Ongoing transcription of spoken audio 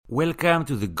Welcome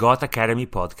to the Got Academy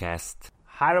podcast.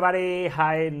 Hi everybody,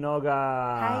 hi Noga.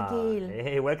 Hi Gil.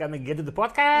 Hey, welcome again to the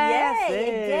podcast.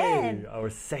 Yay, again. Our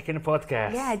second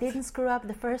podcast. Yeah, I didn't screw up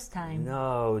the first time.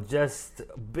 No, just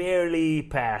barely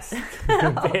passed.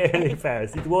 Barely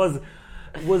passed. It was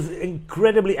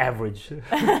incredibly average.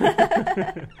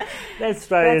 Let's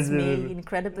try That's me,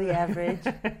 incredibly average.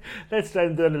 Let's try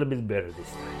and do a little bit better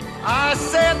this time. I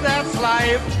said that's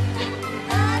life.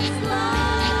 That's life.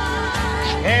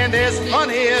 And as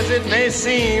funny as it may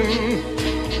seem,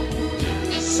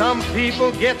 some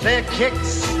people get their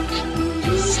kicks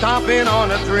stomping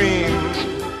on a dream.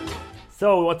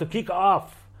 So we want to kick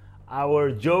off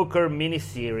our Joker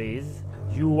mini-series.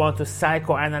 You want to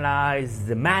psychoanalyze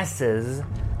the masses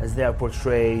as they are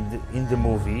portrayed in the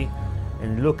movie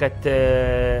and look at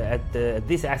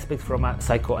this aspect from a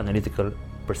psychoanalytical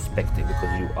perspective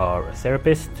because you are a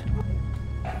therapist.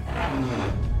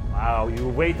 Wow, you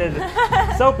waited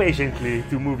so patiently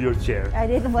to move your chair. I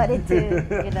didn't want it to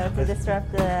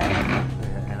disrupt the...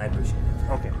 And I appreciate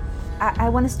it. Okay. I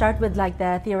want to start with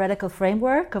the theoretical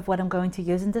framework of what I'm going to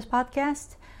use in this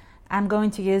podcast. I'm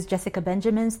going to use Jessica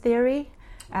Benjamin's theory.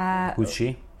 Who's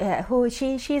she?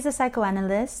 She's a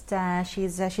psychoanalyst.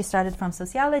 She started from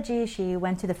sociology. She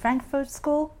went to the Frankfurt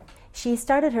School. She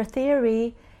started her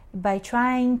theory by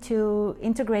trying to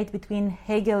integrate between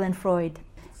Hegel and Freud.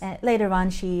 Later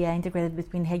on, she integrated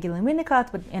between Hegel and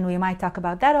Winnicott, and we might talk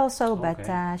about that also, but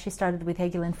she started with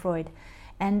Hegel and Freud.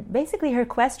 And basically her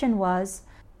question was,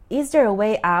 is there a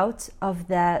way out of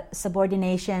the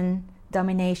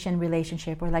subordination-domination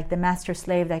relationship, or the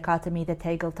master-slave dichotomy that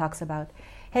Hegel talks about?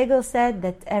 Hegel said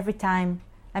that every time,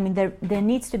 there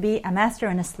needs to be a master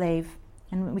and a slave,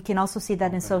 and we can also see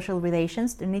that in social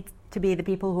relations. There need to be the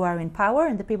people who are in power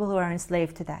and the people who are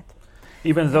enslaved to that.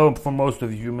 Even though for most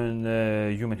of human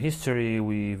history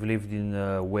we've lived in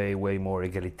way more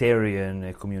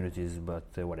egalitarian communities, but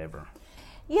whatever.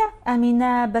 Yeah,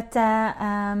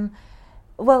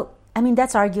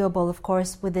 that's arguable, of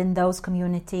course, within those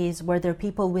communities where there are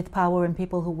people with power and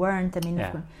people who weren't.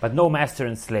 But no master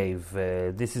and slave.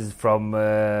 This is from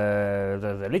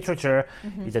the literature.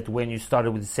 Mm-hmm. Is that when you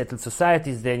started with settled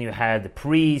societies, then you had a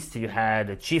priest, you had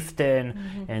a chieftain,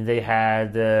 and they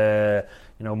had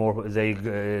more. They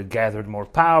gathered more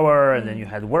power, and then you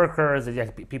had workers.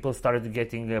 And people started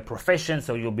getting professions.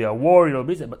 So you'll be a warrior,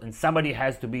 and somebody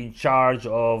has to be in charge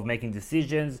of making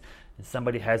decisions.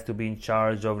 Somebody has to be in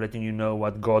charge of letting you know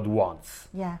what God wants.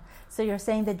 Yeah. So you're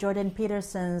saying that Jordan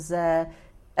Peterson's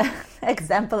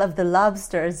example of the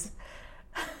lobsters.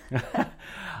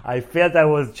 I felt I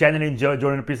was channeling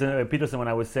Jordan Peterson when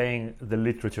I was saying the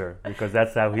literature, because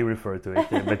that's how he referred to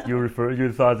it. But you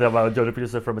thought about Jordan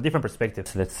Peterson from a different perspective.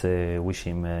 So let's wish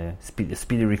him a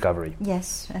speedy recovery.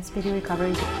 Yes, a speedy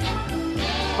recovery.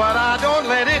 But I don't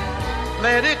let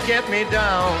it get me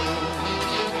down.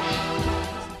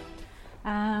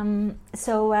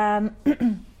 Master and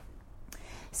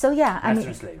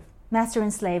slave. Master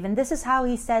and slave. And this is how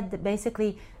he said that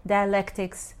basically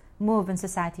dialectics move in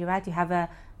society, right? You have a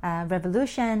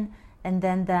revolution, and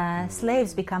then the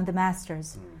slaves become the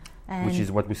masters. Which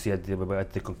is what we see at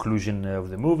the conclusion of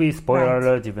the movie. Spoiler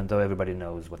alert, even though everybody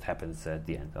knows what happens at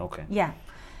the end. Okay. Yeah.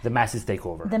 The masses take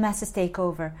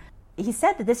over. He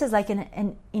said that this is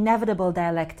an inevitable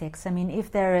dialectics.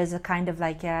 If there is a kind of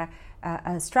a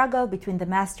struggle between the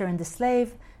master and the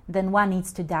slave, then one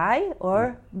needs to die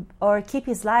or keep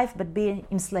his life but be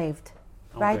enslaved,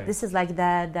 right? Okay. This is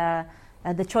the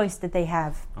choice that they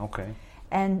have. Okay.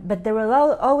 But there will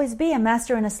always be a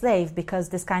master and a slave, because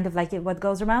this kind of what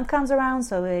goes around comes around.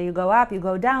 So you go up, you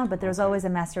go down, but there's always a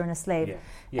master and a slave.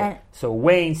 Yeah. And so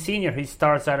Wayne Sr., he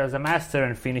starts out as a master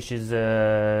and finishes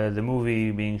the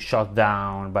movie being shot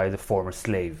down by the former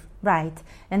slave. Right.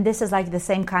 And this is the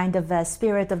same kind of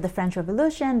spirit of the French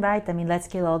Revolution, right? Let's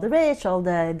kill all the rich, all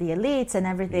the elites and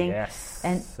everything. Yes.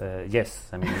 And yes.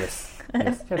 Yes.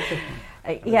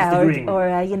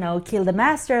 Kill the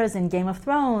masters in Game of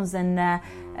Thrones. And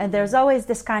there's always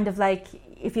this kind of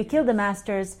if you kill the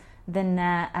masters, then,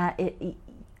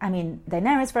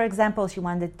 Daenerys, for example, she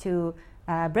wanted to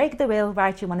break the will,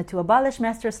 right? She wanted to abolish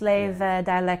master-slave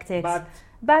dialectics.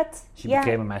 But she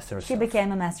became a master herself. She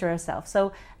became a master herself.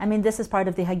 So, this is part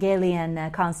of the Hegelian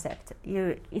concept.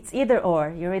 It's either or.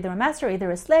 You're either a master or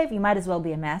either a slave. You might as well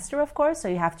be a master, of course, so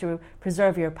you have to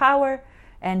preserve your power,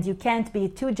 and you can't be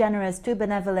too generous, too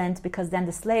benevolent, because then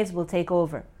the slaves will take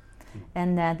over.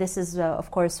 And this is,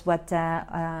 of course, what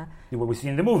we see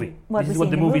in the movie. This is what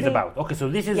the movie is about. Okay, so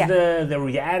this is the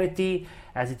reality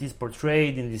as it is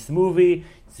portrayed in this movie.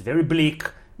 It's very bleak.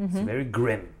 It's very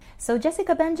grim. So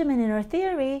Jessica Benjamin, in her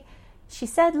theory, she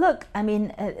said, look, I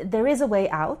mean, there is a way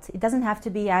out. It doesn't have to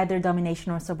be either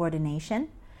domination or subordination.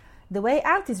 The way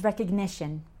out is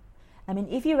recognition. I mean,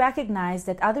 if you recognize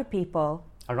that other people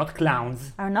Are not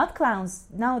clowns. are not clowns,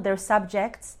 no, they're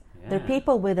subjects. They're Yeah.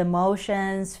 people with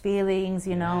emotions, feelings,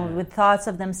 Yeah. with thoughts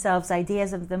of themselves,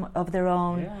 ideas of their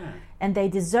own. Yeah. And they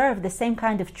deserve the same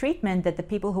kind of treatment that the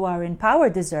people who are in power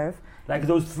deserve. Like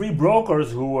those three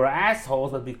brokers who were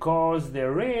assholes, but because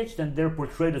they're rich, then they're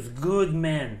portrayed as good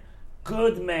men.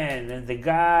 Good men. And the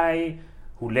guy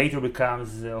who later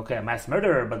becomes, a mass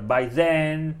murderer, but by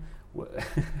then,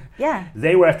 Yeah.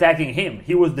 they were attacking him.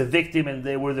 He was the victim and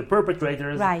they were the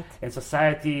perpetrators. Right. And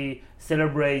society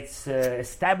celebrates,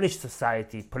 established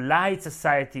society, polite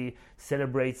society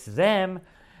celebrates them,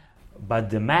 but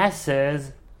the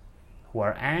masses who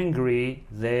are angry,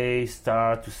 they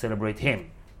start to celebrate him.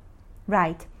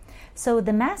 Right. So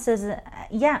the masses,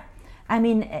 I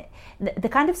mean, the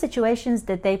kind of situations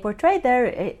that they portray there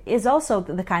is also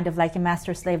the kind of like a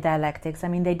master-slave dialectics. I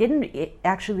mean, they didn't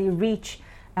actually reach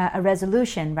a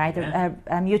resolution, right? Yeah.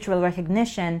 A mutual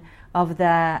recognition of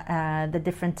the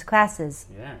different classes.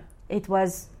 Yeah. It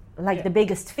was like Yeah. the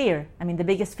biggest fear. I mean, the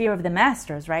biggest fear of the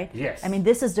masters, right? Yes. I mean,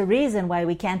 this is the reason why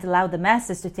we can't allow the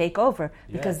masses to take over,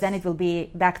 because Yes. then it will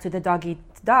be back to the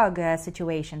dog-eat-dog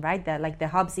situation, right? Like the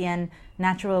Hobbesian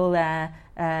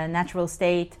natural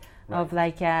state of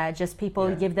like just people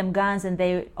Yeah. give them guns and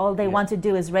they Yeah. want to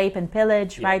do is rape and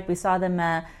pillage, Yeah. right? We saw them,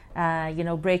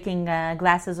 breaking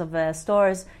glasses of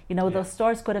stores. Yeah. Those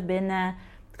stores could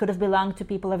have belonged to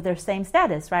people of their same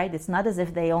status, right? It's not as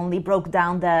if they only broke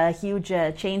down the huge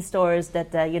chain stores that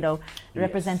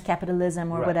represent Yes. capitalism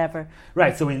or Right. whatever.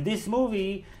 Right, so in this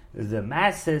movie, the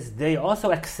masses, they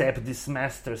also accept this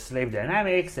master-slave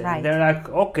dynamics, and Right. they're like,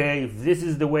 okay, if this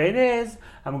is the way it is,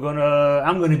 I'm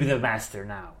gonna be the master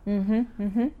now.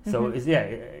 So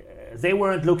they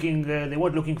weren't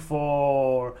looking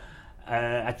for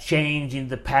a change in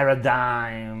the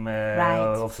paradigm Right.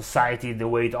 of society, the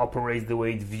way it operates, the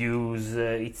way it views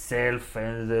itself,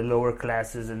 and the lower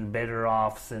classes and better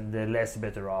offs and the less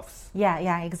better offs.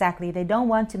 Yeah, exactly. They don't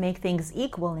want to make things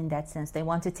equal in that sense. They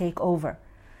want to take over.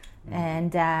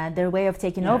 And their way of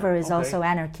taking Yeah, over is okay. also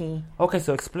anarchy. Okay,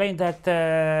 so explain that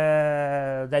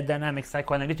dynamic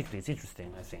psychoanalytically. It's interesting,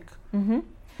 I think.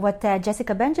 What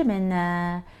Jessica Benjamin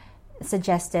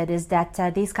suggested is that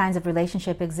these kinds of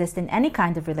relationship exist in any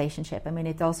kind of relationship. I mean,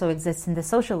 it also exists in the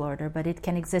social order, but it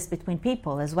can exist between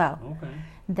people as well. Okay.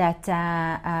 That,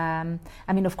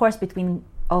 of course, between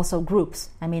also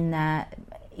groups. I mean,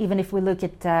 even if we look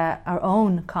at our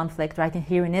own conflict, right,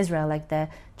 here in Israel, like the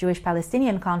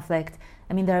Jewish-Palestinian conflict,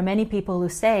 I mean, there are many people who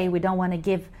say we don't want to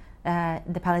give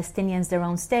the Palestinians their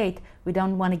own state, we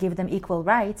don't want to give them equal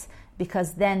rights,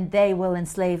 because then they will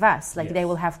enslave us. Like, Yes. they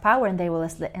will have power and they will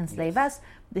enslave Yes. us,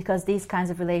 because these kinds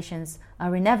of relations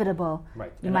are inevitable.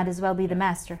 Right. You might as well be the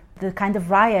master. The kind of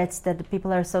riots that the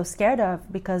people are so scared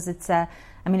of, because it's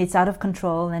out of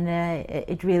control, and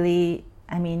it really,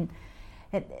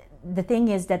 the thing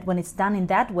is that when it's done in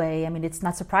that way, I mean, it's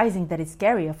not surprising that it's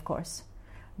scary, of course,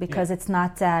 because Yeah. it's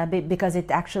not because it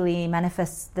actually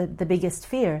manifests the biggest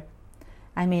fear.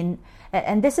 I mean,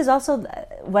 and this is also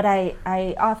what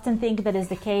I often think that is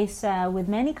the case with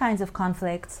many kinds of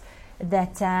conflicts,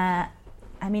 that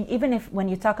even if when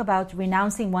you talk about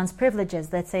renouncing one's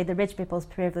privileges, let's say the rich people's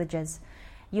privileges,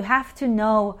 you have to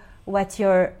know what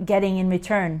you're getting in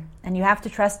return, and you have to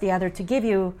trust the other to give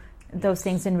you those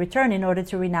things in return in order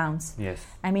to renounce. Yes.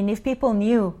 I mean, if people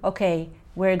knew, okay,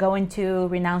 we're going to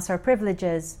renounce our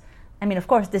privileges, I mean, of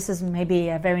course, this is maybe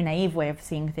a very naive way of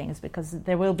seeing things, because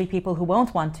there will be people who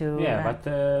won't want to. Yeah, but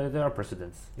there are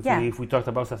precedents. If we talked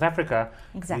about South Africa,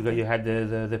 Exactly. you had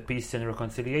the peace and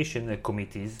reconciliation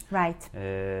committees, Right.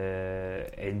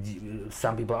 and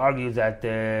some people argue that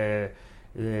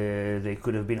they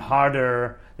could have been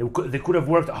harder. They could have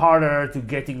worked harder to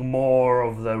getting more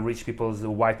of the rich people's,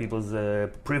 the white people's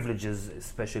privileges,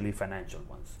 especially financial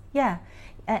ones. Yeah,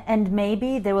 and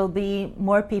maybe there will be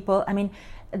more people. I mean,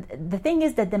 the thing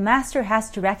is that the master has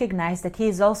to recognize that he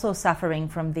is also suffering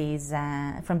from this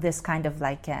kind of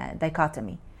like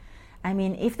dichotomy. I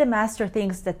mean, if the master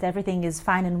thinks that everything is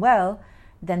fine and well,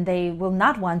 then they will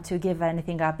not want to give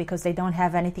anything up, because they don't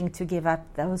have anything to give up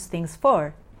those things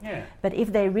for. Yeah. But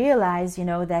if they realize,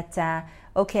 that,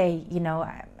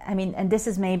 and this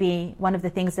is maybe one of the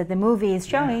things that the movie is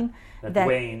showing, That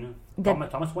Wayne,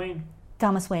 that- Thomas Wayne.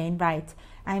 Thomas Wayne, right?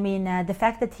 I mean, the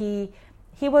fact that he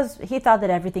thought that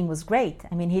everything was great.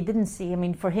 I mean, he didn't see. I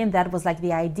mean, for him, that was like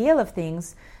the ideal of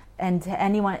things. and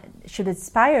anyone should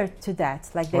aspire to that.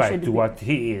 Like they Right, should to what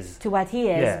he is. to what he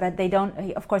is, Yeah. but they don't.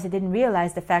 Of course, they didn't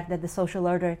realize the fact that the social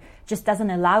order just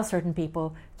doesn't allow certain people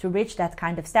to reach that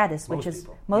kind of status, which Most is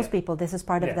people, most yeah. people. This is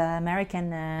part Yeah. of the American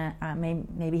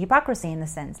maybe hypocrisy in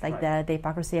a sense, like Right. the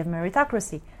hypocrisy of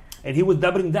meritocracy. And he was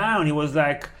doubling down. He was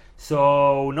like, so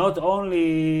not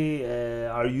only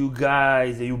are you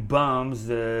guys, you bums,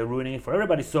 ruining it for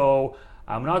everybody, so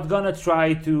I'm not gonna try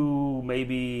to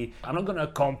I'm not gonna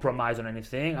compromise on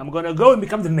anything. I'm gonna go and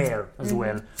become the mayor as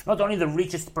well. Not only the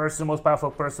richest person, most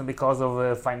powerful person because of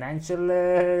financial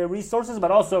resources,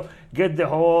 but also get the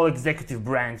whole executive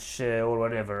branch or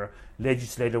whatever,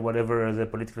 legislator, whatever the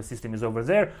political system is over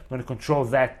there. I'm gonna control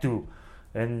that too.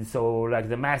 And so, like,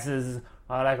 the masses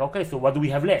are like, okay, so what do we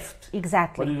have left?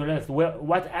 Exactly. What do we have left? Well,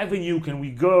 what avenue can we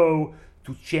go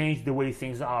to change the way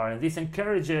things are? And this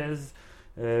encourages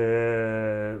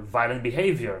violent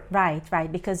behavior. Right,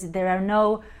 because there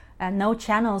are no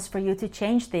channels for you to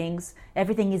change things.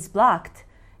 Everything is blocked,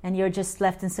 and you're just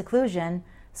left in seclusion.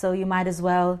 So you might as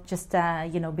well just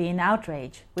be in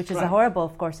outrage, which is a Right. horrible,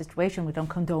 of course, situation. We don't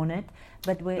condone it,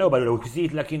 but No, but we see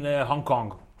it like in Hong Kong,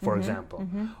 for example,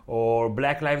 or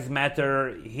Black Lives Matter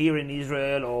here in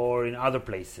Israel or in other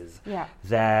places. Yeah.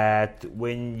 That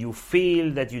when you feel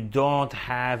that you don't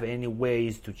have any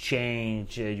ways to change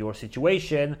your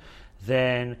situation,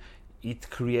 then it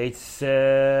creates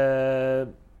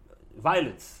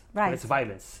violence. Right. It's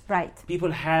violence. Right.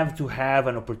 People have to have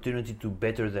an opportunity to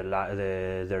better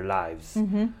their lives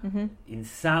in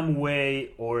some way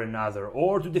or another,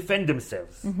 or to defend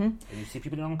themselves. And you see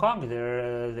people in Hong Kong;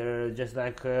 they're just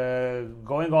like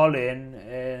going all in,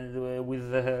 and with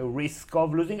the risk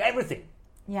of losing everything.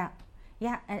 Yeah,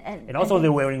 And also,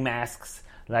 they're wearing masks,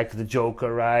 like the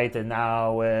Joker, right? And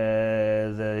now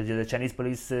the Chinese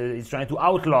police is trying to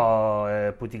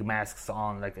outlaw putting masks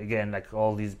on. Like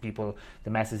all these people,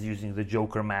 the masses using the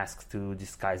Joker masks to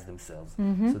disguise themselves.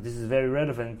 So this is very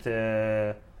relevant.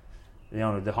 The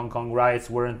Hong Kong riots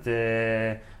weren't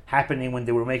happening when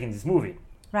they were making this movie.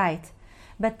 right.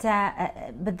 But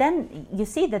then you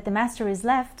see that the master is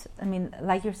left. I mean,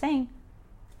 like you're saying,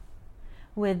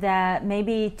 with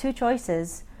maybe two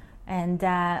choices, and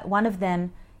one of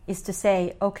them is to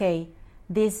say, okay,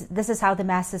 this is how the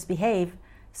masses behave,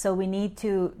 so we need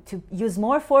to use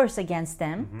more force against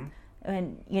them,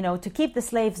 and to keep the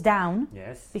slaves down,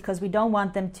 Yes. because we don't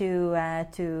want them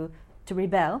to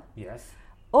rebel. Yes.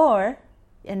 Or,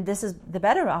 and this is the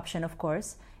better option, of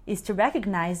course, is to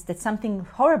recognize that something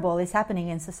horrible is happening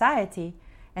in society,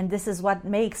 and this is what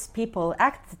makes people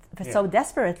act so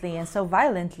desperately and so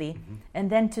violently, and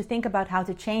then to think about how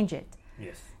to change it.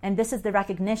 Yes. And this is the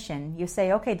recognition. You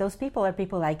say, okay, those people are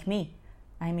people like me.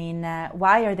 I mean,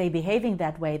 why are they behaving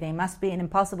that way? They must be in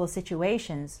impossible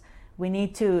situations. We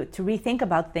need to rethink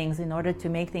about things in order to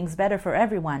make things better for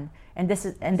everyone. And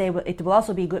it will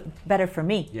also be better for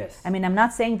me. Yes. I mean, I'm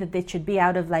not saying that it should be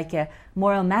out of like a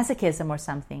moral masochism or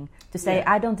something to say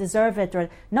Yeah. I don't deserve it, or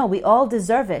no, we all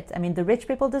deserve it. I mean, the rich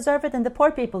people deserve it and the poor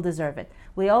people deserve it.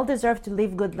 We all deserve to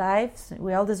live good lives.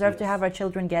 We all deserve to Yes. have our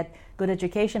children get good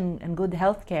education and good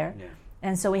health care. Yeah.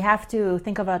 And so we have to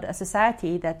think about a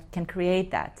society that can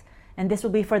create that. And this will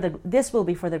be for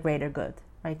the greater good,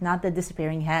 right? Not the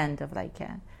disappearing hand of like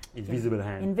Invisible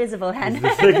hand. invisible hand. It's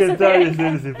the second time you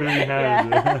say disappearing hand.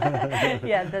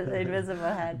 Yeah, the invisible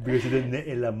hand. Because it's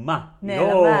נעלמה.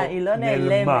 נעלמה, היא לא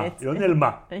נעלמת. היא לא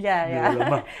נעלמה. Yeah.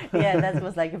 נעלמה. Yeah, that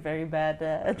was like a very bad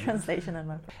translation on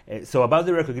my part. So about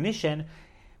the recognition,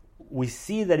 we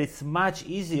see that it's much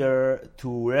easier to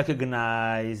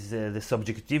recognize the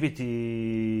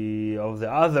subjectivity of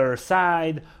the other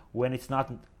side when it's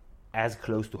not as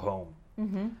close to home.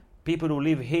 People who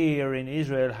live here in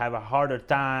Israel have a harder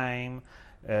time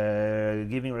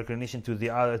giving recognition to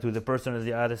the person on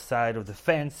the other side of the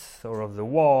fence or of the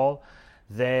wall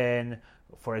than,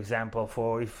 for example,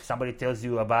 if somebody tells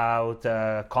you about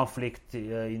conflict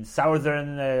in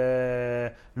southern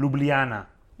Ljubljana,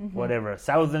 whatever,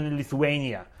 southern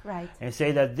Lithuania, Right. and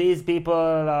say that these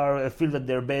people feel that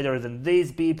they're better than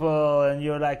these people, and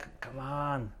you're like, come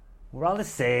on, we're all the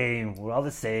same. We're all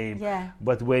the same. Yeah.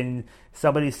 But when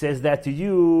somebody says that to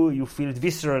you, you feel it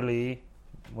viscerally,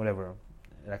 whatever.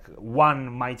 Like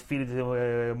one might feel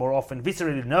it more often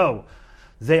viscerally. No,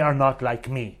 they are not like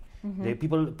me.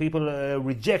 People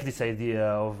reject this idea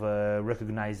of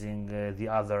recognizing the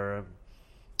other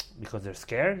because they're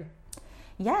scared.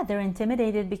 Yeah, they're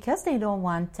intimidated because they don't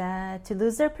want to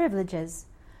lose their privileges.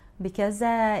 Because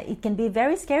it can be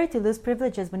very scary to lose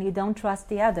privileges when you don't trust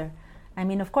the other. I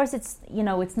mean, of course, it's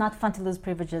not fun to lose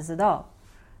privileges at all.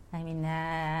 I mean,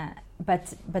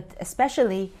 but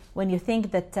especially when you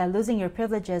think that losing your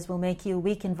privileges will make you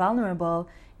weak and vulnerable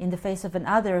in the face of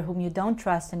another whom you don't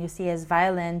trust and you see as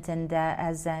violent and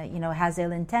as has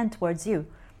ill intent towards you.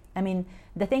 I mean,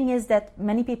 the thing is that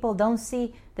many people don't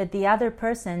see that the other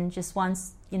person just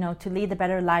wants to lead a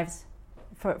better lives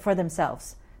for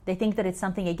themselves. They think that it's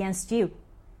something against you.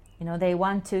 They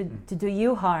want to do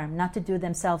you harm, not to do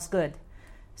themselves good.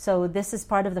 So this is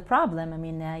part of the problem. I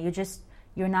mean,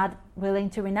 you're not willing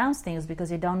to renounce things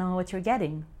because you don't know what you're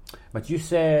getting. But you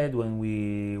said when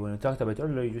we talked about it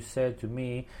earlier, you said to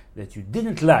me that you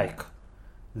didn't like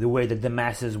the way that the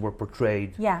masses were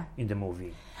portrayed in the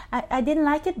movie. I didn't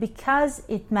like it because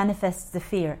it manifests the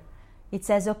fear. It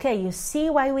says, okay, you see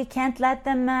why we can't let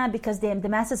them, because the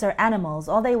masses are animals.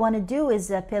 All they want to do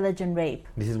is pillage and rape.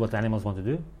 This is what animals want to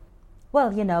do? Well,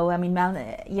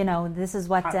 this is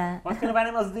what... what kind of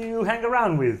animals do you hang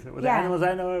around with? Well, the animals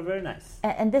I know are very nice.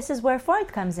 And this is where Freud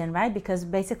comes in, right? Because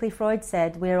basically Freud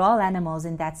said we're all animals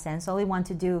in that sense. All we want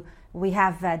to do, we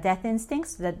have death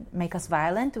instincts that make us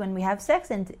violent, when we have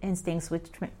sex instincts,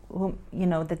 that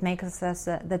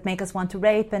make us want to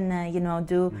rape and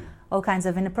do all kinds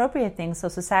of inappropriate things. So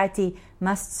society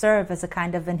must serve as a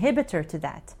kind of inhibitor to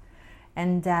that.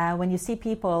 And when you see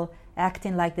people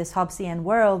acting like this Hobbesian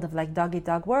world of like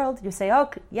dog-eat-dog world, you say, oh,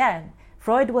 yeah,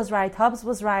 Freud was right, Hobbes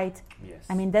was right. Yes.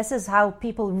 I mean, this is how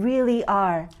people really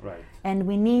are. Right. And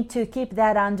we need to keep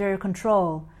that under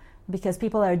control because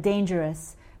people are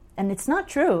dangerous. And it's not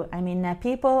true. I mean,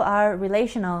 people are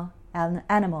relational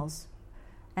animals.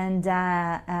 And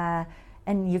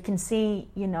you can see,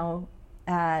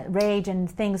 rage and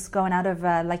things going out of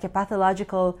like a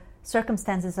pathological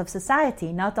circumstances of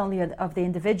society, not only of the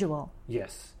individual.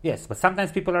 Yes, but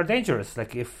sometimes people are dangerous.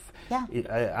 Like if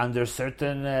under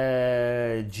certain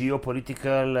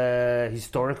geopolitical,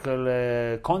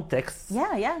 historical contexts,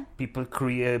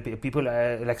 people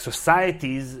like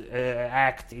societies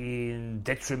act in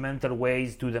detrimental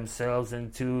ways to themselves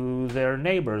and to their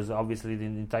neighbors. Obviously, the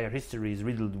entire history is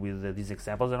riddled with these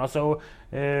examples, and also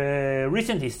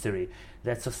recent history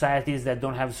that societies that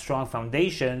don't have strong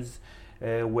foundations.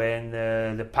 When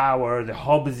the power, the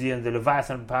Hobbesian, the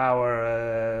Leviathan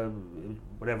power,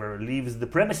 leaves the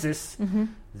premises,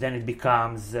 then it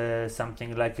becomes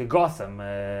something like a Gotham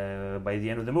by the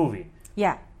end of the movie.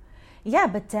 Yeah,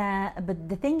 but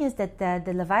the thing is that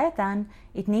the Leviathan,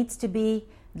 it needs to be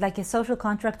like a social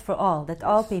contract for all, that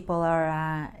all people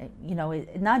are,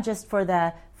 not just for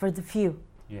the few.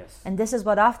 Yes. And this is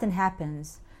what often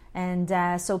happens. And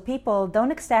so people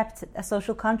don't accept a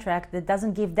social contract that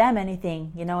doesn't give them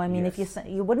anything. If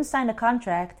you wouldn't sign a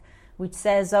contract which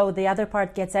says, oh, the other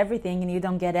part gets everything and you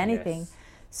don't get anything. Yes.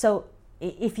 So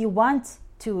if you want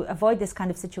to avoid this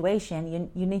kind of situation,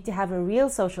 you need to have a real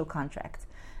social contract.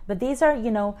 But these are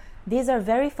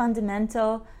very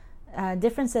fundamental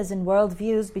differences in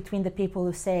worldviews between the people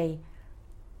who say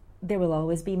there will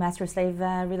always be master-slave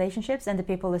relationships, and the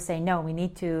people who say, no, we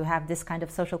need to have this kind of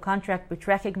social contract which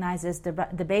recognizes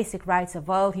the basic rights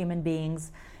of all human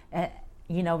beings,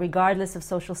 regardless of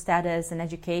social status and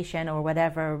education or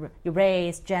whatever,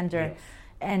 race, gender. Yes.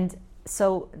 And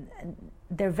so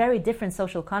they're very different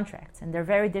social contracts, and they're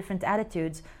very different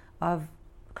attitudes of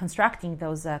constructing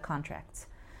those contracts.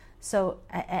 So,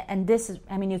 and this is,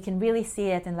 you can really see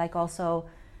it in like also...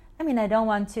 I don't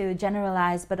want to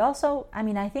generalize, but also,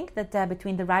 I think that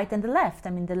between the right and the left,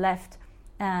 the left,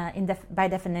 by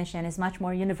definition, is much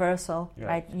more universal,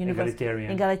 right?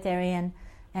 Egalitarian,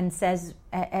 and says,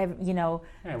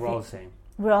 we're all the same.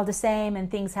 We're all the same, and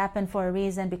things happen for a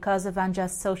reason because of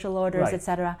unjust social orders, right.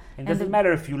 etc. It doesn't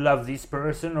matter if you love this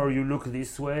person or you look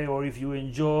this way or if you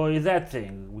enjoy that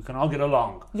thing. We can all get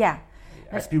along. Yeah.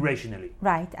 Aspirationally.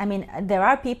 Right. There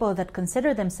are people that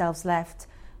consider themselves left,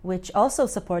 which also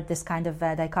support this kind of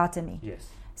dichotomy. Yes.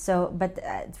 So, but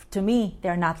to me,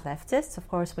 they're not leftists. Of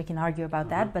course, we can argue about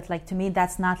that. But like to me,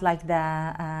 that's not like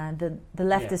the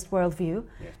leftist worldview.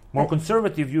 Yeah. More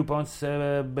conservative viewpoints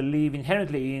believe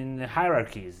inherently in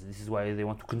hierarchies. This is why they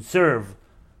want to conserve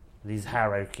these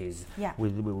hierarchies. Yeah.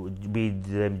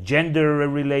 With gender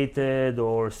related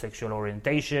or sexual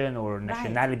orientation or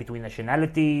nationality between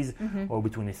nationalities or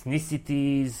between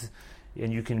ethnicities.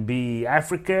 And you can be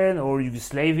African or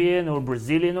Yugoslavian or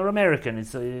Brazilian or American.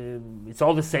 It's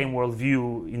all the same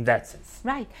worldview in that sense.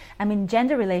 Right.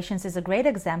 Gender relations is a great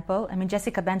example.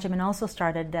 Jessica Benjamin also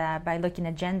started by looking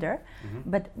at gender,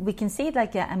 but we can see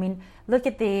look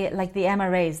at the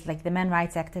MRAs, like the men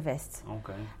rights activists.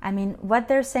 Okay. What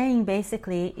they're saying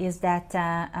basically is that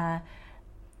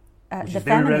which the is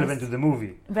very feminist, relevant to the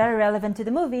movie. very relevant to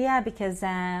the movie, yeah, because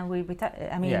I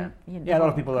mean, Yeah, you know, yeah. A lot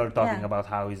of people are talking yeah. about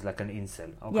how he's like an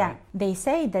incel. Okay. Yeah, they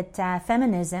say that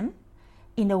feminism,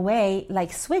 in a way,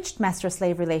 like switched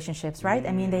master-slave relationships, right?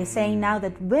 I mean, they're saying now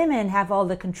that women have all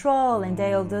the control and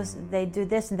they do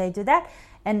this and they do that,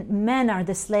 and men are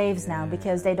the slaves now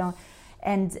because they don't.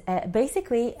 And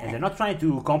basically, And they're not trying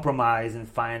to compromise and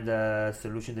find a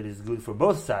solution that is good for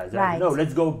both sides. They're like, Right. no,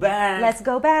 let's go back. let's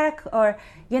go back, or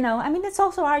you know, I mean, it's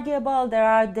also arguable. There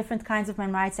are different kinds of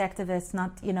human rights activists,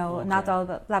 not not all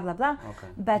the blah blah blah. Okay.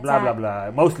 But blah blah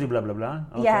blah. Mostly blah blah blah.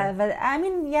 Okay. yeah, but I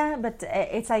mean, yeah, but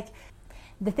it's like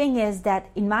the thing is that,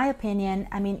 in my opinion,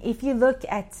 I mean, if you look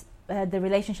at the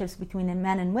relationships between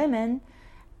men and women,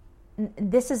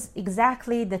 this is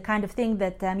exactly the kind of thing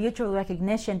that mutual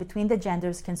recognition between the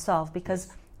genders can solve, because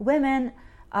women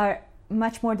are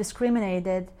much more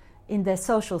discriminated in the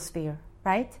social sphere,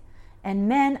 right? And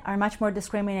men are much more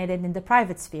discriminated in the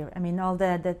private sphere. I mean, all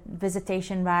the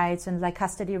visitation rights and like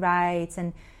custody rights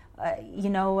and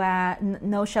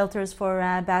no shelters for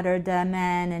battered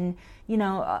men, and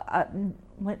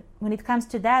when it comes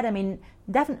to that, I mean,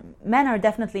 men are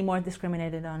definitely more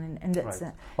discriminated on, and that's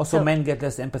Right. Also, men get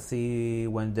less empathy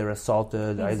when they're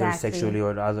assaulted, either Exactly. sexually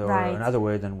or Right. another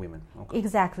way than women. Okay.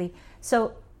 Exactly. So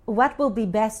what will be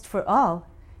best for all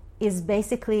is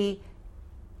basically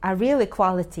a real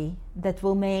equality that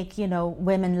will make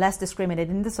women less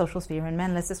discriminated in the social sphere and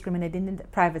men less discriminated in the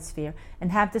private sphere,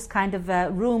 and have this kind of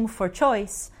room for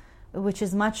choice, which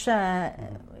is much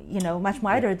much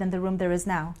wider than the room there is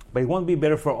now. But it won't be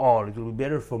better for all. It will be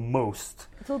better for most.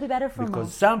 It will be better for Because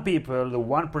most. some people, the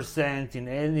 1% in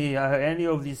any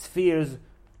of these spheres,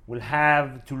 will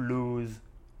have to lose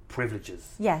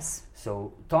privileges. Yes.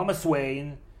 So Thomas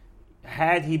Wayne,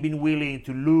 had he been willing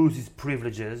to lose his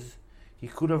privileges, he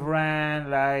could have ran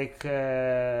like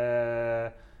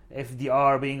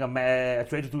FDR, being a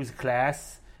traitor to his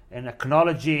class, and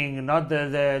acknowledging not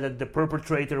that the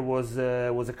perpetrator was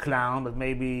a clown, but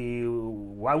maybe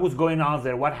what was going on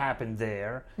there, what happened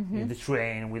there in the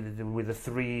train with the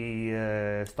three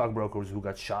stockbrokers who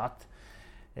got shot.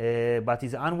 But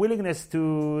his unwillingness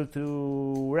to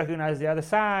recognize the other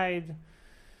side.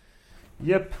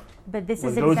 Yep. But this What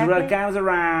is goes around exactly comes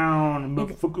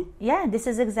around. this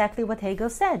is exactly what Hegel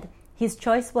said. His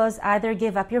choice was either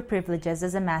give up your privileges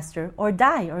as a master or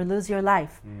die or lose your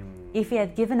life. If he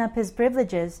had given up his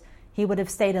privileges, he would have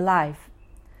stayed alive.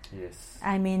 Yes.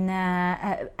 I mean,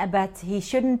 but he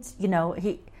shouldn't.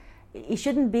 He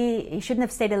shouldn't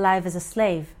have stayed alive as a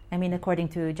slave. I mean, according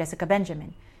to Jessica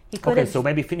Benjamin, he could Okay, have. so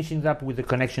maybe finishing up with the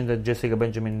connection that Jessica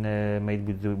Benjamin made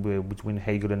between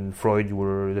Hegel and Freud,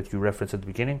 that you referenced at the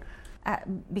beginning.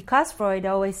 Because Freud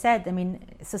always said, I mean,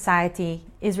 society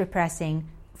is repressing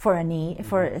for a need,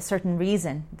 for a certain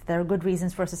reason. There are good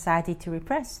reasons for society to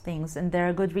repress things, and there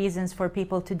are good reasons for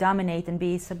people to dominate and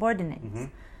be subordinate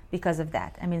because of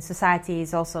that. I mean, society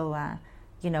is also,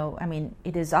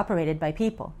 it is operated by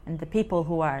people, and the people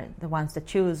who are the ones that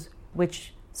choose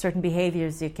which certain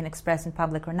behaviors you can express in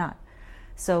public or not.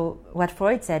 So what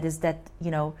Freud said is that,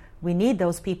 we need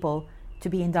those people to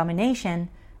be in domination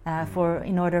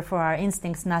in order for our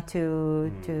instincts not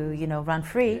to run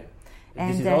free. Yeah.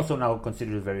 And this is also now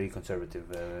considered a very conservative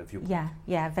viewpoint.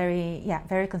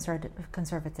 very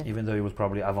conservative. Even though it was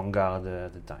probably avant-garde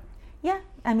at the time. Yeah,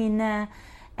 I mean,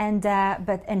 and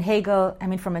Hegel, I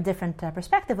mean, from a different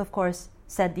perspective, of course,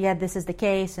 said, this is the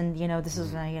case, and this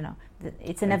is,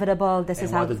 it's inevitable. This And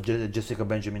is what how. does Jessica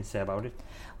Benjamin say about it?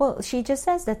 Well, she just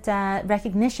says that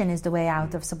recognition is the way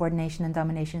out of subordination and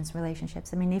domination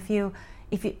relationships. I mean, if you,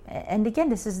 and again,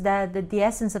 this is the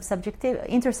essence of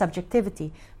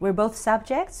intersubjectivity. We're both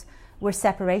subjects. We're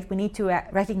separate. We need to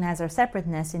recognize our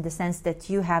separateness in the sense that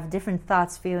you have different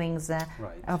thoughts, feelings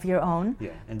of your own. Yeah,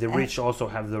 and the rich also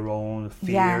have their own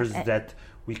Yeah, fears that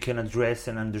we can address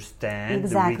and understand.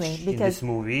 Exactly, the rich in because- this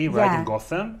movie, right, yeah. in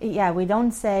Gotham. Yeah, we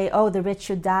don't say, the rich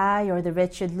should die or the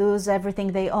rich should lose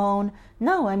everything they own.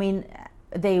 No, I mean,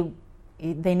 they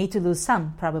need to lose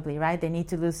some, probably, right? They need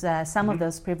to lose some of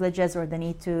those privileges, or they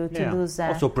need to lose...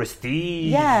 also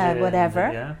prestige.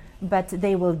 Whatever. Yeah. But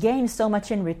they will gain so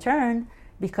much in return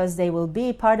because they will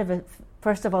be part of it.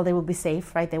 First of all, they will be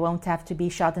safe, right? They won't have to be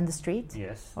shot in the street.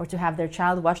 Yes. Or to have their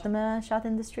child watch them shot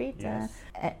in the street. Yes.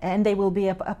 And they will be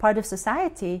a part of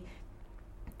society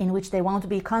in which they won't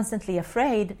be constantly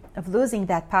afraid of losing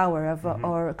that power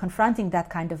or confronting that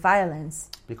kind of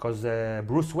violence. Because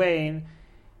Bruce Wayne,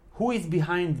 who is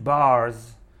behind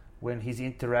bars when he's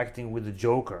interacting with the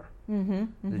Joker?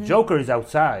 The Joker is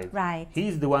outside. Right.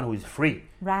 He's the one who is free.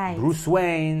 Right. Bruce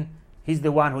Wayne He's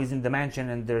the one who is in the mansion,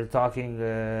 and they're talking.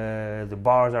 The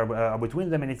bars are between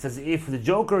them, and it's as if the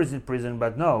Joker is in prison,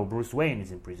 but no, Bruce Wayne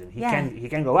is in prison. He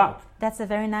can go out. That's a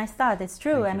very nice thought. It's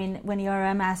true. Thank I you. mean, when you're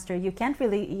a master,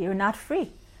 you're not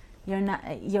free.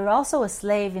 You're also a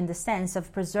slave in the sense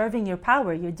of preserving your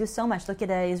power. You do so much. Look at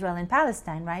Israel and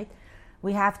Palestine, right?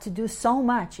 We have to do so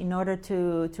much in order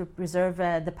to preserve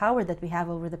the power that we have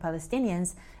over the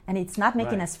Palestinians, and it's not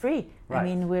making Right. us free. Right. I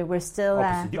mean, we're still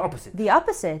The opposite. The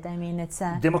opposite. I mean, it's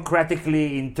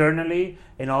Democratically, internally,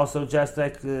 and also just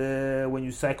like when you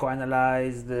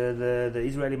psychoanalyze the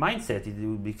Israeli mindset,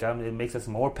 it makes us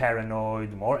more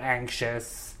paranoid, more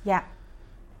anxious. yeah,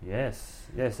 Yes,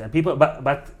 and people,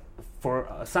 but for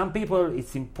some people,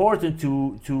 it's important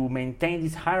to maintain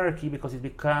this hierarchy because it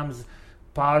becomes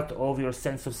part of your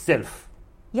sense of self.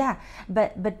 yeah.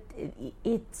 But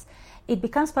it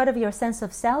becomes part of your sense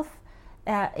of self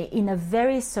in a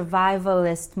very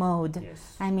survivalist mode.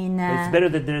 Yes. I mean, It's better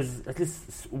that there's at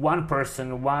least one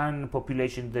person, one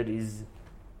population that is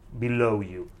below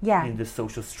you Yeah. in the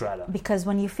social strata. because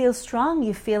when you feel strong,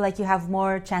 you feel like you have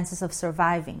more chances of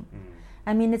surviving.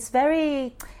 I mean, it's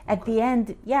very, at the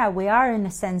end, yeah, we are in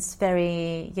a sense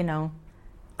very,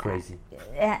 Crazy.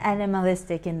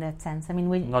 animalistic in that sense. I mean,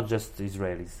 Not just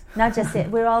Israelis. not just it,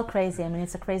 we're all crazy. I mean,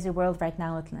 it's a crazy world right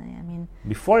now. I mean,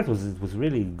 Before it was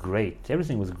really great.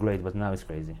 Everything was great, but now it's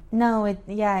crazy. no, I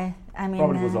mean,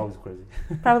 Probably was always crazy.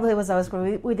 probably was always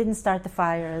crazy. We didn't start the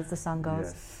fire, as the song goes.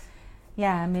 Yes.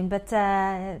 Yeah, I mean, but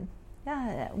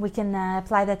we can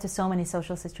apply that to so many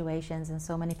social situations and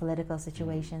so many political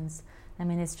situations. I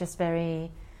mean, it's just very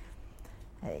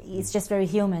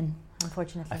human,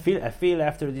 unfortunately. I feel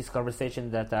after this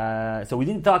conversation that so we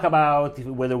didn't talk about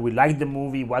whether we liked the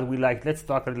movie, what we liked. Let's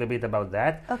talk a little bit about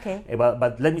that. Okay.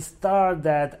 But let me start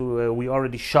that we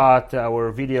already shot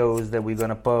our videos that we're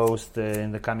gonna post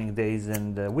in the coming days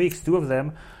and weeks. 2 of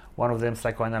them. One of them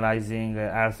psychoanalyzing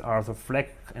Arthur Fleck,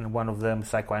 and one of them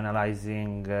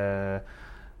psychoanalyzing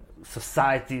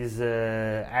society's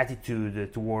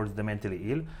attitude towards the mentally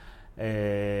ill.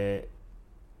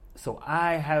 So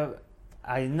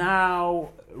I now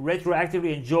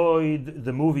retroactively enjoyed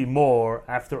the movie more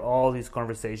after all these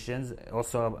conversations,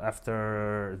 also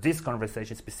after this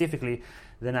conversation specifically,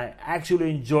 than I actually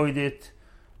enjoyed it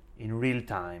in real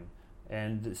time.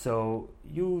 And so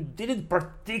you didn't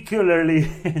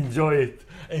particularly enjoy,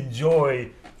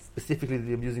 specifically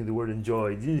I'm using the word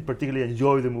enjoy, didn't particularly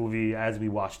enjoy the movie as we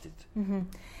watched it. Mm-hmm.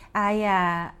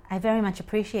 I very much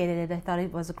appreciated it. I thought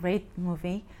it was a great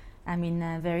movie. I mean,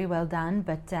 very well done,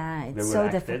 but it's Very so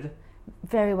well different. acted,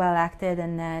 Very well acted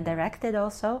and directed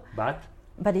also.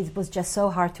 but it was just so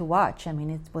hard to watch. I mean,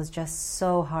 it was just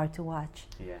so hard to watch.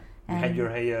 yeah. You had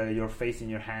your face in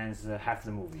your hands half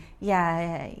the movie.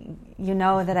 Yeah, you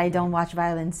know that I don't watch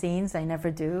violent scenes. I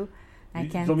never do. I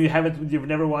can't. So you've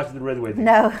never watched The Red Wedding?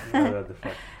 No. What the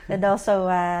fuck? And also,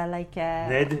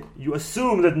 Ned, you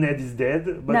assume that Ned is dead,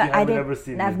 but no, you have never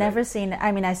seen I've Ned never dead. seen.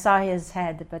 I mean, I saw his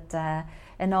head, but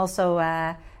and also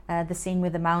the scene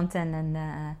with the mountain and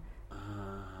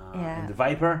yeah. And the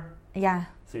Viper? Yeah.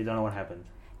 So you don't know what happened?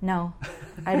 No,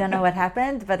 I don't know what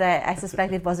happened, but I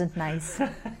suspect it wasn't nice.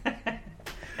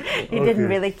 He didn't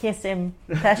Okay. really kiss him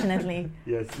passionately.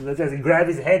 Yes, that's as he grabbed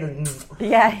his head and...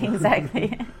 Yeah,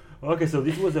 exactly. Okay, so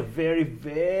this was a very,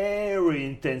 very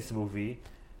intense movie.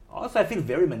 Also, I feel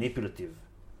very manipulative.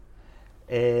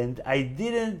 And I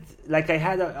didn't... Like, I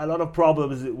had a lot of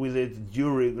problems with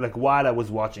it while I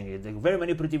was watching it. Like, very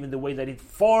manipulative in the way that it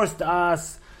forced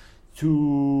us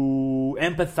to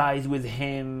empathize with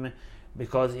him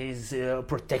because he's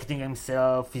protecting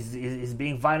himself. He's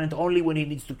being violent only when he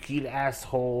needs to kill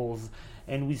assholes.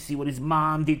 And we see what his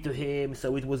mom did to him.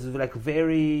 So it was like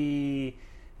very...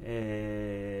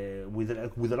 with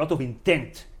a lot of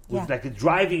intent. With like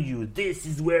driving you. This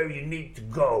is where you need to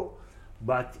go.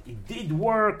 But it did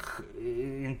work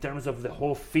in terms of the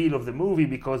whole feel of the movie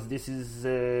because this is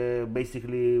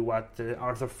basically what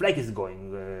Arthur Fleck is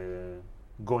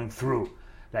going through.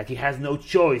 Like he has no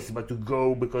choice but to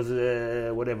go because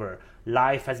whatever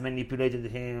life has manipulated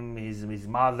him, his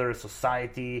mother,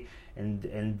 society,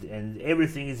 and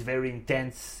everything is very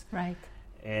intense. Right.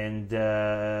 And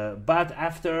but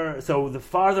after, so the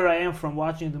farther I am from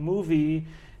watching the movie,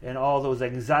 and all those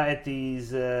anxieties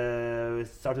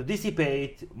start to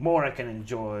dissipate, more I can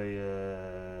enjoy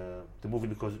the movie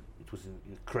because it was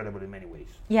incredible in many ways.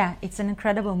 Yeah, it's an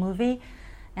incredible movie.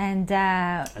 And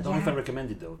I don't know if I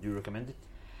recommend it though. Do you recommend it?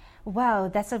 Well,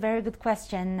 that's a very good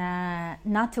question.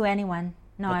 Not to anyone.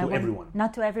 No, Not I to wouldn't. everyone.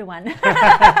 Not to everyone.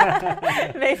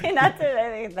 Maybe not to. I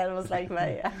think that was like my.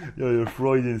 You're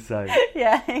Freud inside.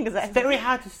 Yeah, It's exactly. very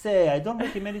hard to say. I don't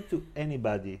recommend it to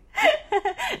anybody.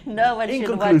 No one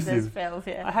should watch this Inconclusive. film.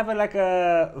 I Yeah. have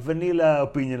a vanilla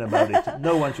opinion about it.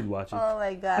 No one should watch it. Oh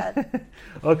my God.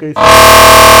 Okay.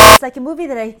 It's like a movie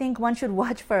that I think one should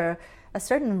watch for a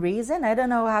certain reason. I don't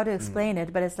know how to explain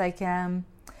it, but it's like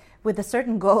with a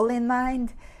certain goal in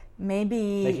mind.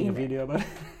 Maybe Making a video about it.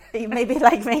 maybe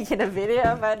like making a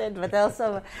video about it, but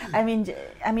also, I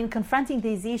mean, confronting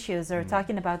these issues or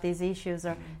talking about these issues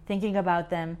or thinking about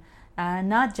them,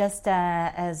 not just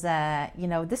as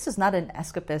this is not an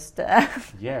escapist.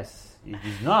 Yes, it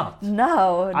is not.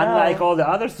 No, Unlike no. all the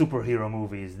other superhero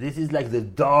movies, this is like the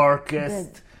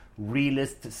darkest,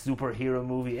 realist superhero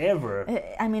movie ever.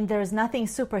 I mean, there's nothing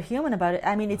superhuman about it.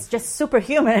 I mean, it's just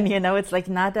superhuman. It's like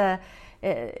not a.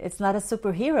 It's not a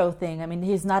superhero thing. I mean,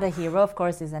 he's not a hero. Of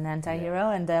course, he's an anti-hero,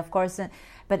 and of course,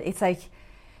 but it's like,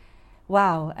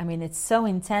 wow. I mean, it's so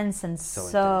intense and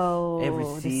so intense. Every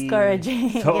scene, discouraging.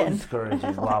 so and-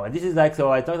 discouraging. Wow. And this is like,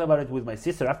 so I talked about it with my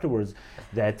sister afterwards,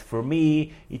 that for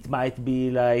me, it might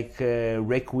be like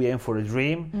Requiem for a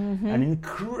Dream, an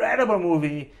incredible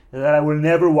movie that I will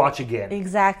never watch again.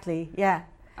 Exactly. Yeah.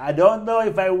 I don't know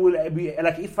if I will be,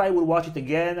 like, if I will watch it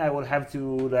again, I will have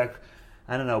to, like,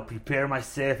 I don't know, prepare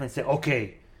myself and say,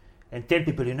 okay, and tell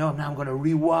people, now I'm going to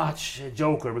rewatch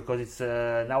Joker because it's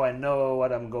now I know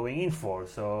what I'm going in for.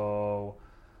 So,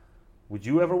 would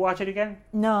you ever watch it again?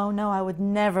 No, I would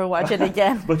never watch it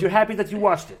again. But you're happy that you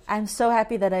watched it. I'm so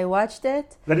happy that I watched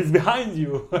it. That is behind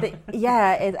you.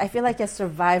 I feel like a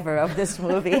survivor of this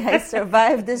movie. I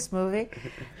survived this movie,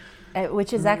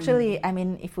 which is actually, I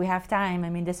mean, if we have time, I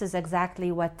mean, this is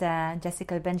exactly what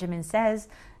Jessica Benjamin says.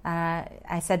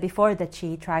 I said before that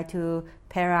she tried to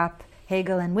pair up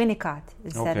Hegel and Winnicott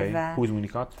instead of. Who's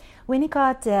Winnicott?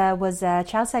 Winnicott was a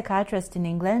child psychiatrist in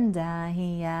England.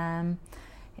 He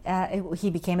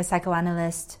became a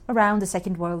psychoanalyst around the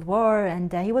Second World War,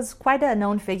 and he was quite a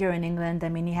known figure in England. I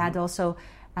mean, he had also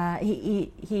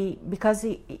he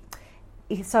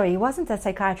wasn't a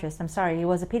psychiatrist. I'm sorry, he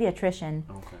was a pediatrician,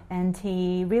 and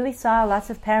he really saw lots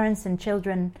of parents and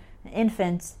children,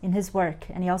 infants, in his work.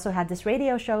 And he also had this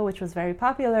radio show which was very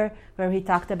popular, where he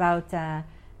talked about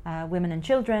women and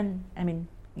children. I mean,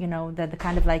 the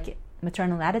kind of like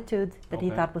maternal attitude that he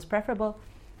thought was preferable.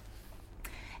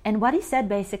 And what he said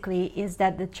basically is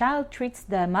that the child treats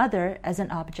the mother as an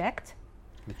object.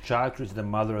 The child treats the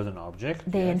mother as an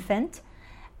object. The infant,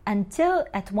 until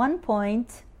at one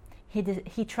point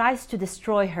he tries to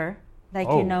destroy her. Like,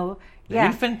 The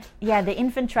infant? Yeah, the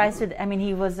infant tries to. I mean,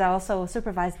 he was also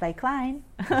supervised by Klein,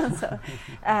 so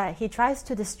he tries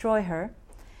to destroy her,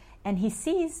 and he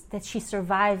sees that she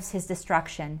survives his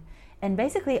destruction. And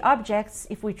basically, objects,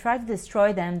 if we try to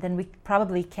destroy them, then we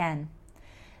probably can.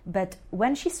 But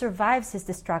when she survives his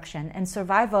destruction, and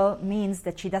survival means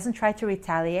that she doesn't try to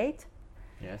retaliate,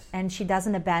 Yes. and she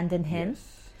doesn't abandon him.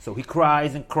 Yes. So he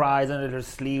cries and cries, doesn't let her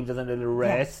sleep, doesn't let her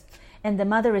rest. And the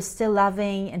mother is still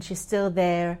loving, and she's still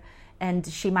there. And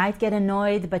she might get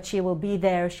annoyed, but she will be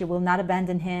there. She will not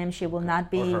abandon him. She will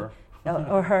not be... Or her.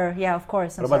 Or her, yeah, of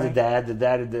course. What about the dad?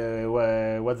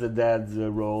 What's the dad's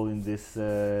role in this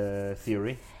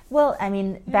theory? Well, I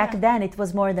mean, back then it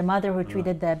was more the mother who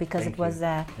treated because Thank it was...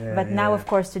 you. but now, of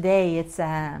course, today it's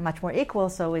much more equal,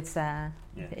 so it's...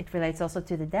 It relates also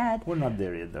to the dad. We're not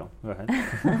there yet, though. Go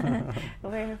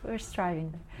ahead. We're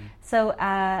striving. So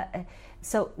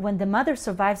when the mother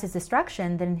survives his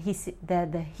destruction, then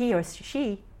he or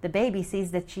she, the baby,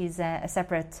 sees that she's a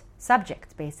separate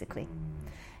subject, basically,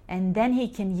 and then he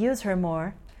can use her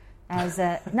more as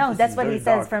a no. That's what he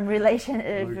says from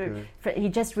relation. He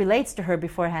just relates to her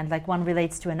beforehand, like one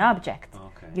relates to an object.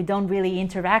 Okay. You don't really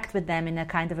interact with them in a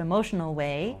kind of emotional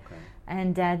way. Okay.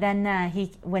 And then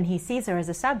when he sees her as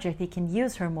a subject, he can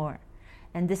use her more.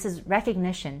 And this is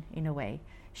recognition, in a way.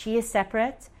 She is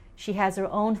separate. She has her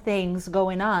own things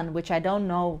going on, which I don't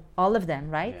know all of them,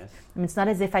 right? Yes. I mean, it's not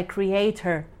as if I create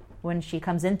her when she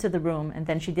comes into the room and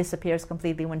then she disappears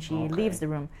completely when she leaves the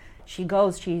room. She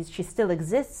goes, she still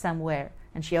exists somewhere.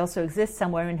 And she also exists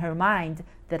somewhere in her mind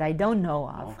that I don't know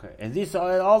of. Okay, and this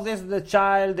all this the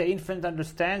child, the infant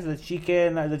understands that she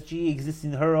exists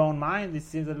in her own mind. It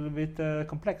seems a little bit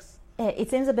complex. It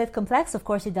seems a bit complex. Of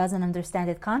course, he doesn't understand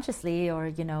it consciously, or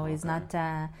he's not.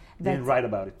 Didn't write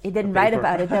about it. He didn't write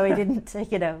about it. No, he didn't.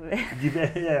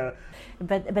 Yeah.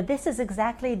 But this is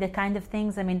exactly the kind of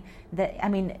things. I mean,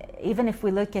 even if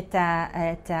we look at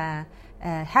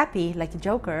Happy, like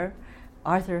Joker,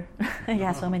 Arthur, he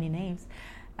has so many names.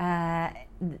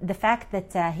 The fact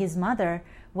that his mother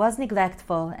was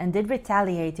neglectful and did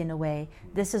retaliate in a way.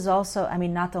 This is also, I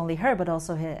mean, not only her, but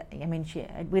also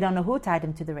we don't know who tied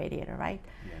him to the radiator, right?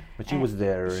 Yeah. But she was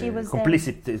there, she was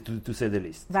complicit, to say the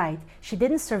least. Right. She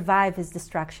didn't survive his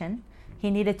destruction. He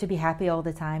needed to be happy all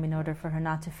the time in order for her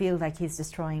not to feel like he's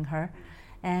destroying her.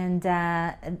 And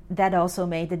that also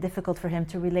made it difficult for him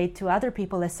to relate to other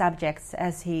people as subjects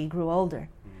as he grew older.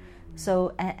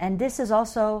 So, and this is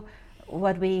also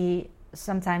what we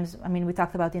sometimes, I mean, we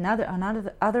talked about on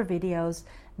other videos,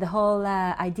 the whole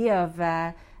idea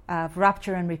of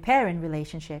rupture and repair in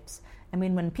relationships. I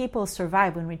mean, when people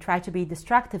survive, when we try to be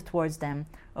destructive towards them,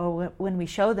 or when we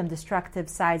show them destructive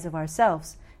sides of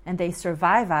ourselves, and they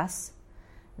survive us,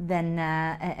 then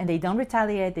and they don't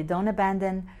retaliate, they don't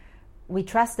abandon, we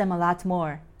trust them a lot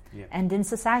more. Yeah. And in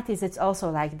societies, it's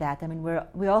also like that. I mean,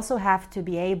 we also have to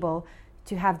be able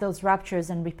to have those ruptures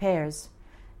and repairs,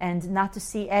 and not to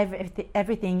see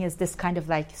everything as this kind of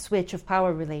like switch of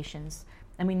power relations.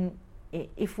 I mean,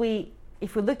 if we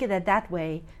look at it that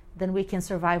way, then we can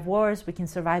survive wars, we can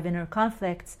survive inner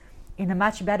conflicts in a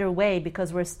much better way,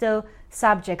 because we're still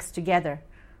subjects together.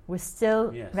 We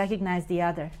still recognize the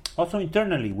other. Also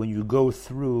internally, when you go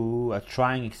through a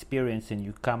trying experience and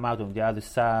you come out on the other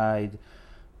side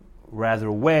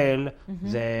rather well,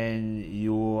 then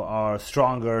you are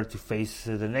stronger to face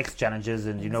the next challenges,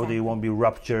 and you know that you won't be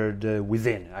ruptured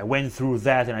within. I went through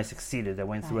that and I succeeded. I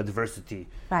went through adversity.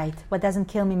 Right. What doesn't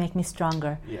kill me make me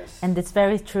stronger. Yes. And it's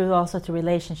very true also to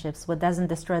relationships. What doesn't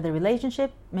destroy the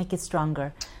relationship, make it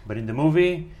stronger. But in the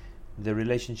movie, the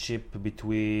relationship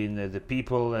between the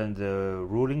people and the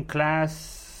ruling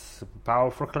class,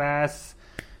 powerful class,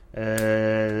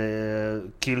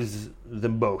 kills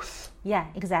them both. Yeah,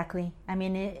 exactly. I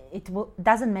mean, it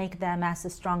doesn't make the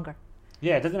masses stronger.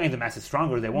 Yeah, it doesn't make the masses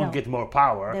stronger. They won't get more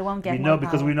power. They won't get we more know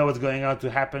because power. we know what's going on to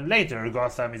happen later.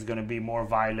 Gotham is going to be more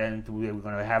violent. We're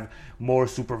going to have more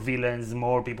supervillains.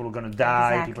 More people are going to die.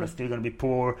 Exactly. People are still going to be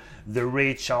poor. The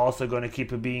rich are also going to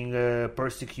keep being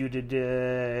persecuted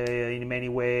in many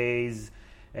ways.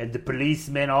 And the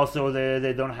policemen also,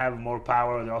 they don't have more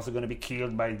power. They're also going to be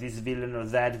killed by this villain or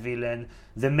that villain.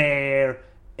 The mayor,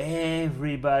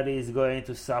 everybody is going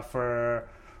to suffer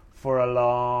for a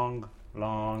long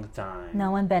time.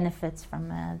 No one benefits from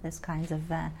this kinds of,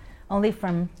 only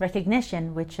from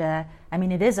recognition, which, I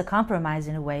mean, it is a compromise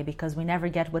in a way, because we never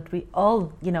get what we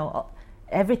all,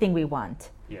 everything we want.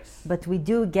 Yes. But we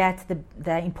do get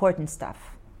the important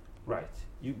stuff. Right.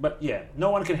 But yeah, no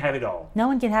one can have it all. No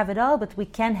one can have it all, but we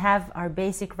can have our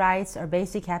basic rights, our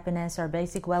basic happiness, our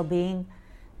basic well-being,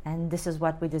 and this is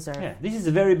what we deserve. Yeah, this is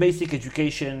a very basic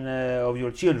education of your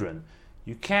children.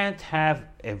 You can't have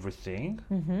everything.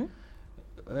 Mm-hmm.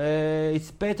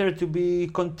 It's better to be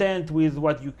content with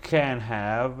what you can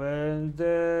have, and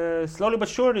slowly but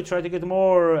surely try to get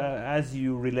more as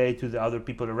you relate to the other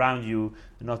people around you,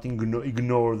 and not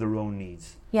ignore their own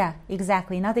needs. Yeah,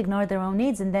 exactly. Not ignore their own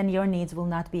needs, and then your needs will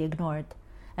not be ignored.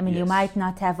 I mean, you Yes. might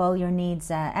not have all your needs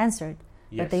answered,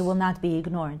 but they Yes. will not be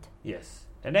ignored. Yes.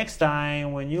 And next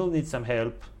time when you'll need some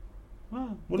help,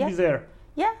 well, we'll Yeah. be there.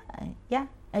 Yeah, yeah.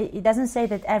 It doesn't say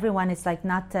that everyone is like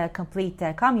not complete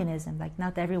communism. Like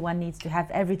not everyone needs to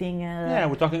have everything Yeah,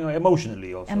 we're talking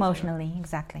emotionally also. emotionally.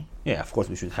 Exactly. Yeah, of course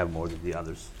we should have more than the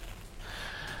others.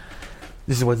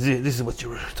 This is what you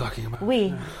were talking about.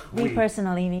 We We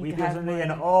personally need We to have personally, more.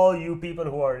 and all you people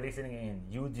who are listening in,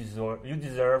 you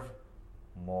deserve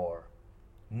more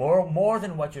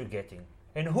than what you're getting.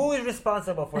 And who is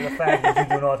responsible for the fact that you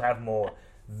do not have more?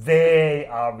 They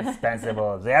are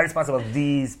responsible. They are responsible.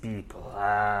 These people.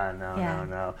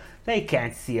 No. They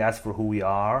can't see us for who we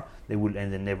are. They will,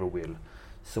 and they never will.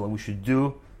 So what we should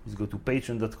do is go to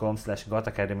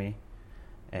patreon.com/GothAcademy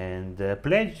and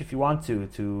pledge if you want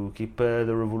to keep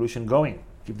the revolution going.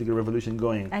 Keep the revolution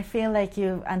going. I feel like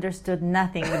you understood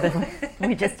nothing of what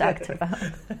we just talked about.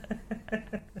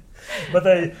 But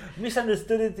I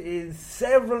misunderstood it in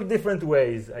several different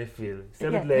ways, I feel.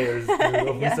 Seven Yeah. layers of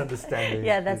Yeah. misunderstanding.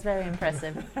 Yeah, that's very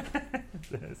impressive.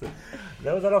 So,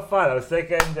 that was a lot of fun. Our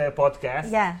second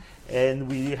podcast. Yeah. And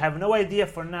we have no idea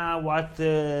for now what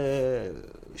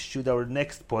should our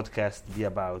next podcast be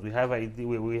about. We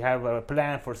have a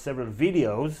plan for several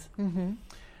videos. Mm-hmm.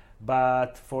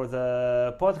 But for the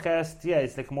podcast, yeah,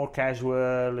 it's like more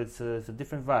casual. It's a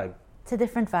different vibe. It's a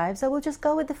different vibe, so we'll just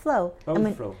go with the flow. Go with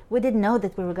the flow. We didn't know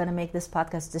that we were going to make this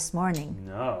podcast this morning.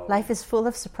 No. Life is full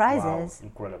of surprises. Wow,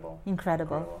 incredible.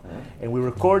 Incredible. And we're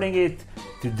recording it.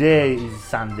 Today is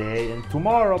Sunday, and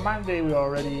tomorrow, Monday, we're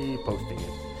already posting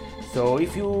it. So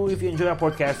if you enjoy our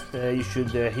podcast, you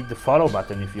should hit the follow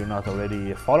button if you're not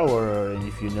already a follower, and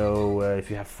if you know if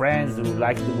you have friends who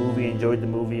like the movie, enjoyed the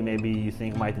movie, maybe you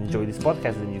think might enjoy this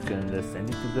podcast, then you can send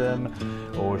it to them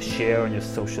or share on your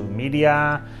social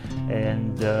media.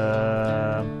 And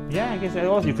I guess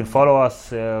also you can follow us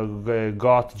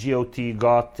got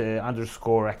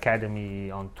underscore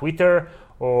academy on Twitter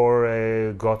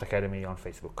or Got Academy on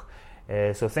Facebook.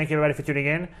 So thank you everybody for tuning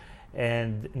in.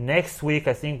 And next week,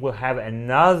 I think we'll have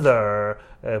another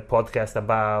podcast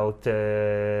about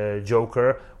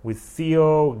Joker with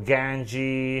Theo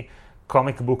Ganji,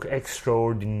 comic book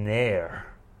extraordinaire.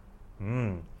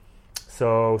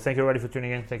 So thank you everybody for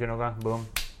tuning in. Thank you, Noga. Boom.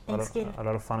 Thanks, Gil. A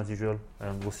lot of fun as usual.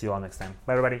 And we'll see you all next time.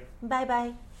 Bye, everybody.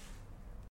 Bye-bye.